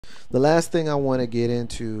The last thing I want to get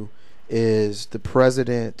into is the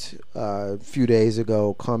president a few days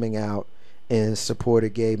ago coming out in support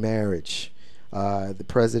of gay marriage. The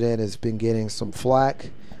president has been getting some flack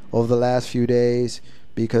over the last few days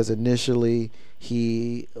because initially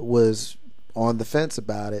he was on the fence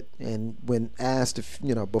about it, and when asked if,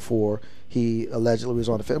 before, he allegedly was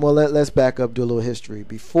on the fence. Well, let's back up, do a little history.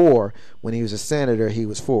 Before, when he was a senator, he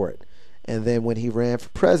was for it, and then when he ran for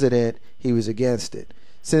president, he was against it.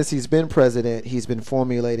 Since he's been president, he's been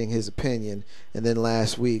formulating his opinion, and then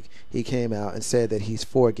last week he came out and said that he's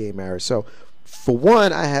for gay marriage. So for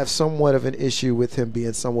one, I have somewhat of an issue with him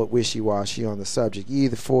being somewhat wishy-washy on the subject. You're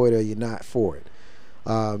either for it or you're not for it.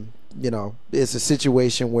 It's a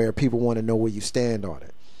situation where people want to know where you stand on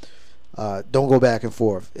it. Don't go back and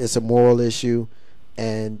forth. It's a moral issue,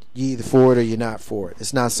 and you're either for it or you're not for it.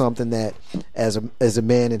 It's not something that, as a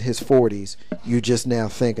man in his 40s, you're just now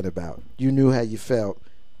thinking about. You knew how you felt.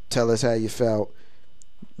 Tell us how you felt.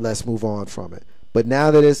 Let's move on from it. But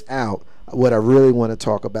now that it's out, what I really want to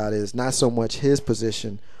talk about is not so much his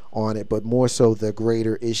position on it, but more so the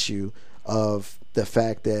greater issue of the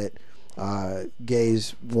fact that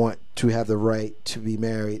gays want to have the right to be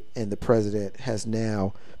married, and the president has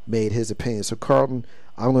now made his opinion. So Carlton,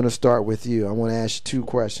 I'm going to start with you. I want to ask you two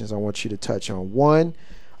questions I want you to touch on. One,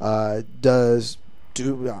 I'll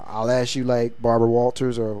ask you like Barbara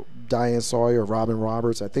Walters or Diane Sawyer or Robin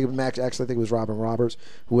Roberts. I think it was Robin Roberts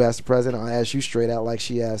who asked the president. I'll ask you straight out like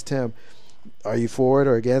she asked him. Are you for it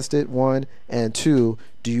or against it? One. And two,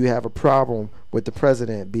 do you have a problem with the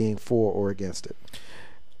president being for or against it?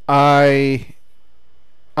 I'm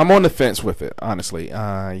on the fence with it, honestly.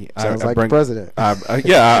 Sounds like the president. I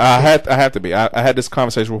have to be. I had this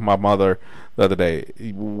conversation with my mother the other day.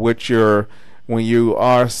 When you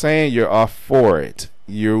are saying you're all for it,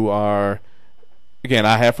 you are. Again,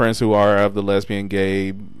 I have friends who are of the lesbian,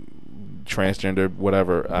 gay, transgender,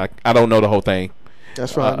 whatever. I don't know the whole thing.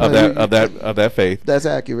 That's right. Of that faith. That's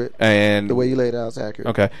accurate. And the way you laid it out is accurate.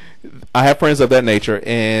 Okay, I have friends of that nature,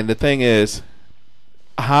 and the thing is,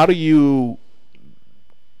 how do you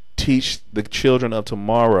teach the children of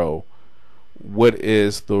tomorrow what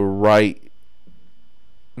is the right?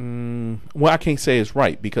 Well, I can't say it's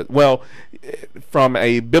right because, from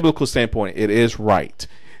a biblical standpoint, it is right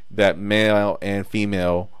that male and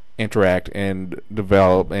female interact and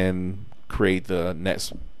develop and create the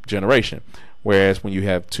next generation. Whereas when you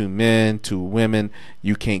have two men, two women,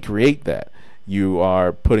 you can't create that. You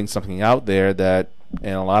are putting something out there that,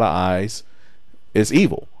 in a lot of eyes, is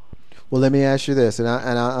evil. Well, let me ask you this, and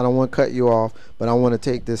I don't want to cut you off, but I want to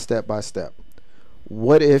take this step by step.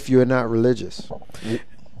 What if you're not religious?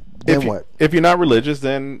 Then what? If you're not religious,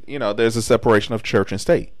 then there's a separation of church and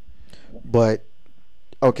state. But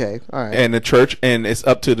okay, all right. And the church, and it's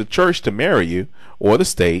up to the church to marry you or the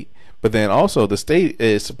state. But then also the state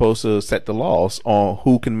is supposed to set the laws on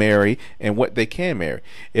who can marry and what they can marry.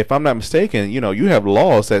 If I'm not mistaken, you have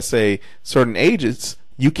laws that say certain ages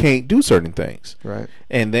you can't do certain things. Right.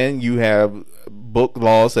 And then you have book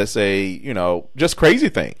laws that say, just crazy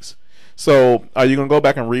things. So are you going to go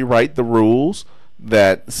back and rewrite the rules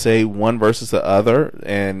that say one versus the other,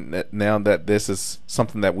 and now that this is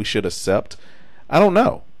something that we should accept? I don't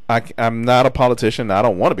know. I'm not a politician. I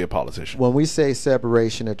don't want to be a politician. When we say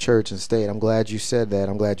separation of church and state, I'm glad you said that.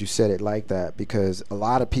 I'm glad you said it like that, because a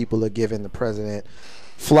lot of people are giving the president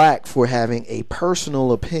flack for having a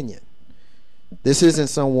personal opinion. This isn't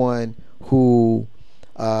someone who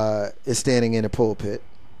is standing in a pulpit.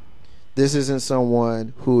 This isn't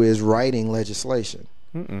someone who is writing legislation.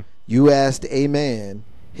 Mm-mm. You asked a man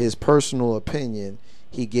his personal opinion.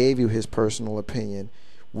 He gave you his personal opinion.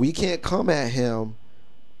 We can't come at him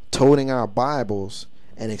toting our Bibles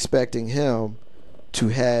and expecting him to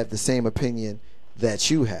have the same opinion that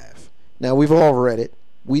you have. Now, we've all read it.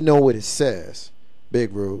 We know what it says,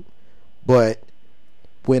 Big Rube. But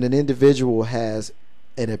when an individual has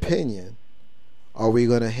an opinion, are we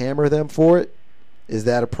going to hammer them for it? Is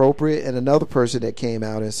that appropriate? And another person that came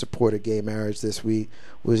out in support of gay marriage this week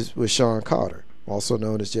was Sean Carter, also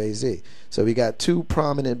known as Jay-Z. So we got two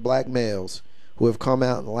prominent black males who have come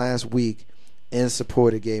out in the last week in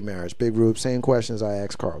support of gay marriage. Big Rube, same questions I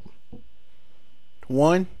asked Carlton.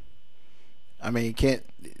 One,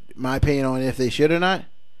 my opinion on if they should or not?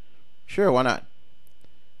 Sure, why not?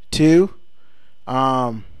 Two,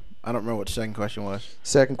 I don't remember what the second question was.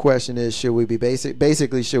 Second question is, should we be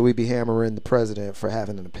should we be hammering the president for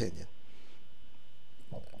having an opinion?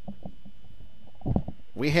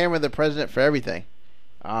 We hammer the president for everything,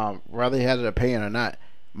 whether he has an opinion or not.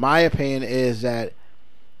 My opinion is that,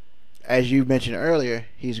 as you mentioned earlier,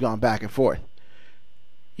 he's gone back and forth.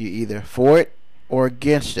 You either for it or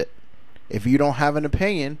against it. If you don't have an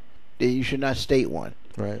opinion, then you should not state one.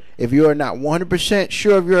 Right. If you are not 100%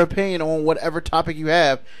 sure of your opinion on whatever topic you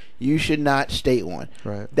have, you should not state one.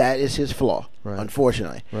 Right. That is his flaw,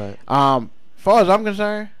 unfortunately. Right. As far as I'm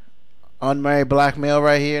concerned, unmarried black male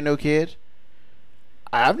right here, no kids,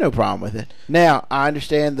 I have no problem with it. Now, I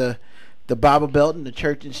understand the Bible Belt and the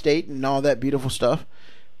church and state and all that beautiful stuff.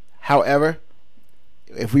 However,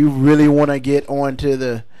 if we really want to get onto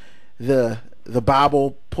the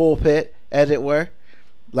Bible pulpit, as it were,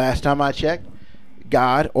 last time I checked,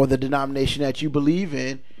 God or the denomination that you believe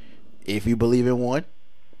in, if you believe in one,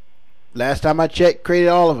 last time I checked, created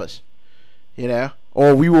all of us,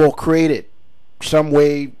 or we will create it some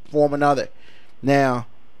way, form, another. Now,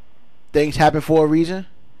 things happen for a reason.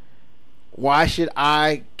 Why should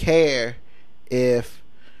I care if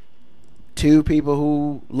two people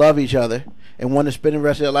who love each other and want to spend the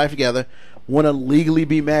rest of their life together want to legally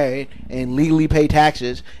be married and legally pay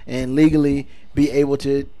taxes and legally be able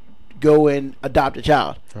to go and adopt a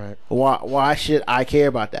child? Right. Why should I care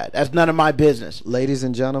about that? That's none of my business. Ladies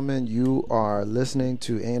and gentlemen, you are listening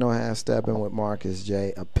to Ain't No Half Steppin' with Marcus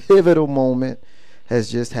J. A pivotal moment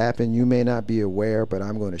has just happened. You may not be aware, but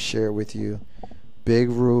I'm going to share it with you. Big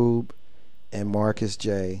Rube and Marcus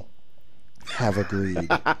J have agreed.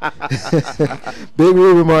 Big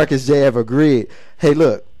Rube and Marcus J have agreed. Hey,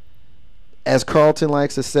 look, as Carlton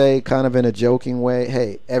likes to say, kind of in a joking way,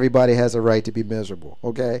 hey, everybody has a right to be miserable,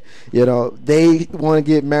 okay? They want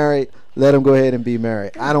to get married, let them go ahead and be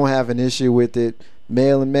married. I don't have an issue with it.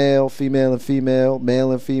 Male and male, female and female,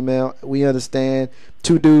 male and female. We understand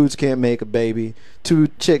two dudes can't make a baby. Two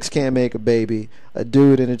chicks can't make a baby. A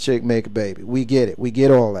dude and a chick make a baby. We get it. We get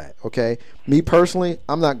all that, okay? Me personally,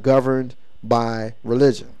 I'm not governed by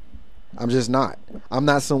religion. I'm just not. I'm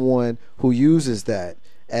not someone who uses that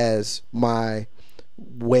as my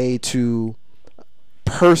way to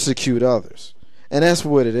persecute others. And that's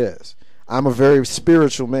what it is. I'm a very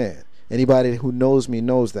spiritual man. Anybody who knows me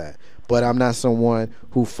knows that. But I'm not someone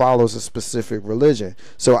who follows a specific religion.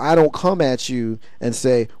 So I don't come at you and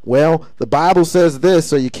say, well, the Bible says this,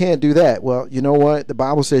 so you can't do that. Well, you know what? The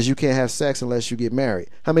Bible says you can't have sex unless you get married.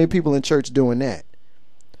 How many people in church doing that?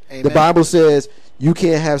 Amen. The Bible says you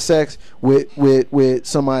can't have sex with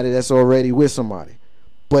somebody that's already with somebody.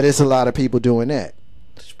 But it's a lot of people doing that.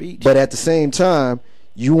 Speech. But at the same time,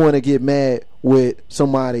 you want to get mad with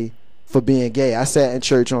somebody for being gay. I sat in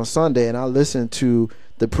church on Sunday and I listened to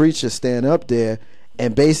the preacher stand up there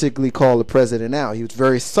and basically call the president out. He was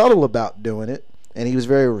very subtle about doing it, and he was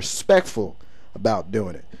very respectful about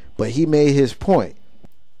doing it. But he made his point.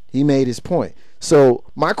 So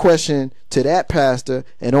my question to that pastor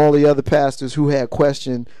and all the other pastors who had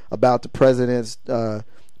questioned about the president's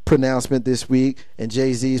pronouncement this week and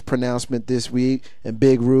Jay-Z's pronouncement this week and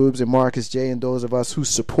Big Rube's and Marcus J and those of us who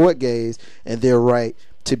support gays and their right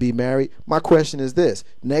to be married, my question is this.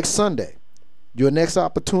 Next Sunday, your next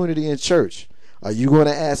opportunity in church, are you going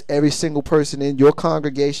to ask every single person in your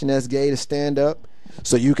congregation that's gay to stand up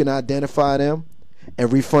so you can identify them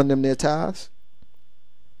and refund them their tithes?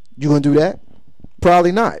 You going to do that?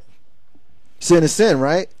 Probably not. Sin is sin,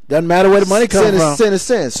 right? Doesn't matter where the money comes from. Sin is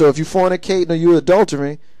sin. So if you fornicating or you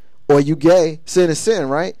adultering or you gay, sin is sin,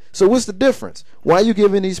 right? So what's the difference? Why are you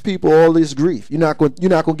giving these people all this grief? You're not going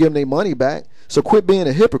to give them their money back. So quit being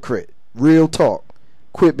a hypocrite. Real talk.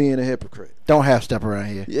 Quit being a hypocrite. Don't half step around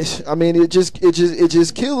here. Yes, I mean it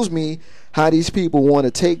just kills me how these people want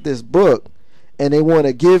to take this book and they want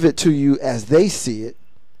to give it to you as they see it.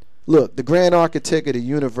 Look, the grand architect of the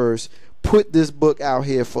universe put this book out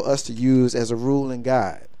here for us to use as a rule and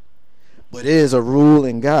guide. But it is a rule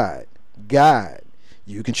and guide.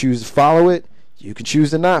 You can choose to follow it. You can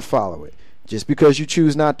choose to not follow it. Just because you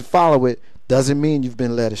choose not to follow it doesn't mean you've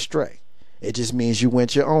been led astray. It just means you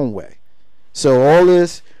went your own way. So all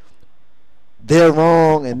this, they're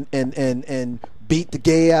wrong and beat the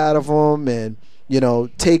gay out of them and,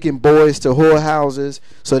 taking boys to whorehouses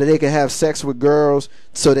so that they can have sex with girls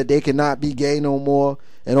so that they cannot be gay no more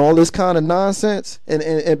and all this kind of nonsense.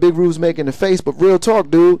 And Big Rube's making the face, but real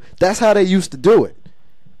talk, dude, that's how they used to do it.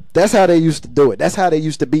 That's how they used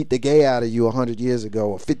to beat the gay out of you 100 years ago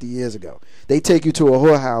or 50 years ago. They take you to a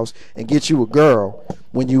whorehouse and get you a girl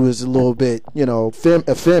when you was a little bit,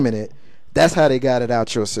 effeminate. That's how they got it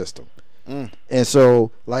out your system. And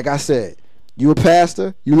so, like I said, you a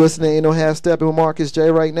pastor, you listening to Ain't No Half Steppin' with Marcus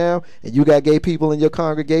J right now, and you got gay people in your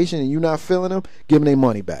congregation and you not feeling them, give them their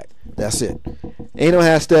money back. That's it. Ain't No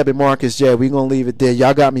Half Steppin' Marcus J. We gonna leave it there.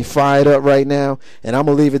 Y'all got me fired up right now, and I'm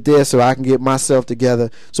gonna leave it there so I can get myself together,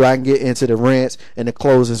 so I can get into the rants and the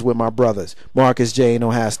closings with my brothers. Marcus J. Ain't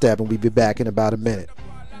No Half Steppin'. We be back in about a minute.